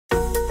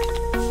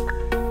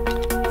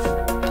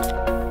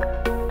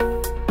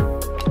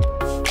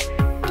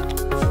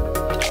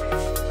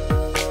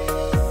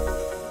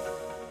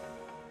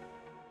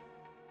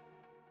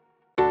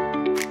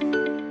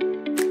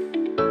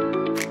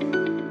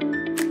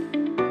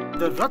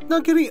The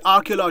Ratnagiri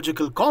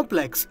Archeological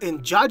Complex in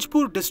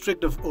Jajpur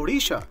district of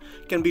Odisha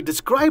can be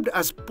described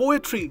as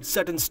poetry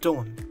set in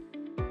stone.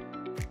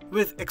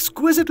 With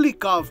exquisitely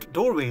carved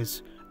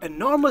doorways,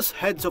 enormous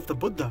heads of the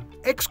Buddha,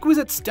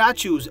 exquisite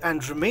statues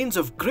and remains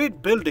of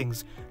great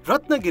buildings,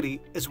 Ratnagiri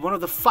is one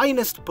of the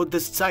finest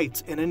Buddhist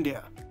sites in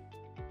India.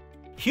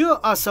 Here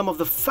are some of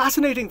the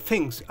fascinating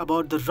things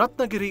about the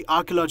Ratnagiri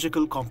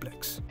Archeological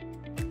Complex.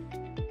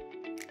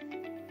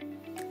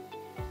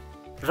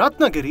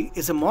 Ratnagiri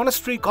is a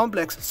monastery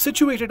complex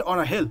situated on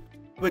a hill,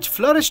 which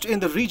flourished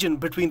in the region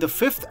between the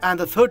 5th and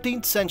the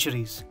 13th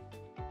centuries.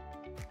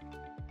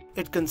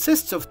 It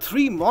consists of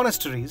 3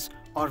 monasteries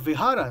or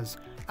viharas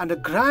and a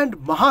grand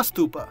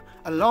Mahastupa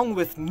along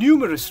with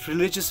numerous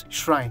religious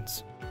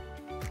shrines.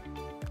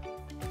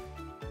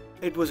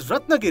 It was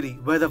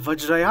Ratnagiri where the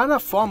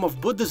Vajrayana form of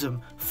Buddhism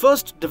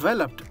first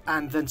developed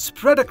and then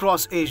spread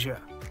across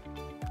Asia.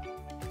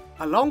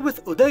 Along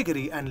with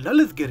Udaygiri and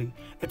Lalitgiri,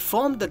 it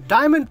formed the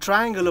diamond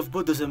triangle of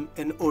Buddhism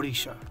in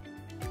Odisha.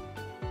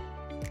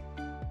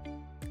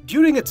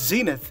 During its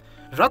zenith,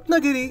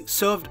 Ratnagiri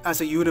served as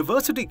a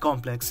university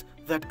complex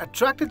that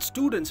attracted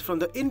students from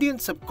the Indian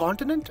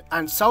subcontinent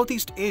and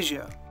Southeast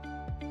Asia.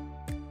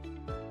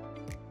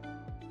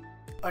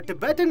 A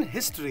Tibetan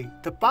history,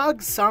 the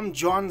Pag Sam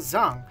Juan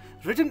Zang,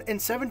 written in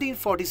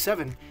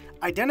 1747,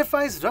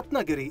 identifies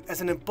Ratnagiri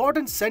as an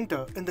important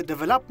center in the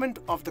development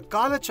of the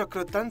Kala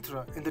Chakra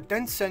Tantra in the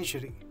 10th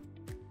century.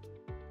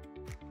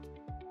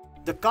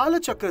 The Kala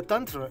Chakra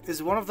Tantra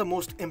is one of the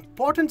most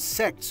important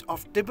sects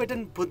of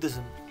Tibetan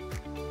Buddhism.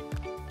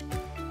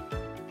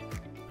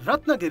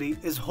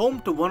 Ratnagiri is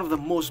home to one of the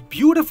most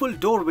beautiful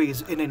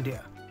doorways in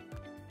India.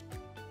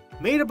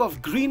 Made up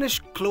of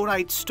greenish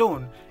chlorite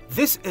stone,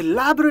 this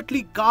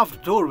elaborately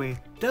carved doorway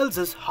tells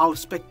us how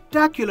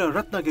spectacular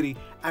Ratnagiri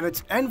and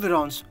its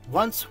environs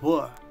once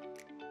were.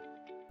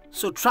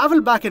 So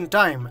travel back in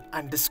time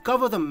and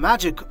discover the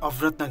magic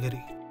of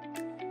Ratnagiri.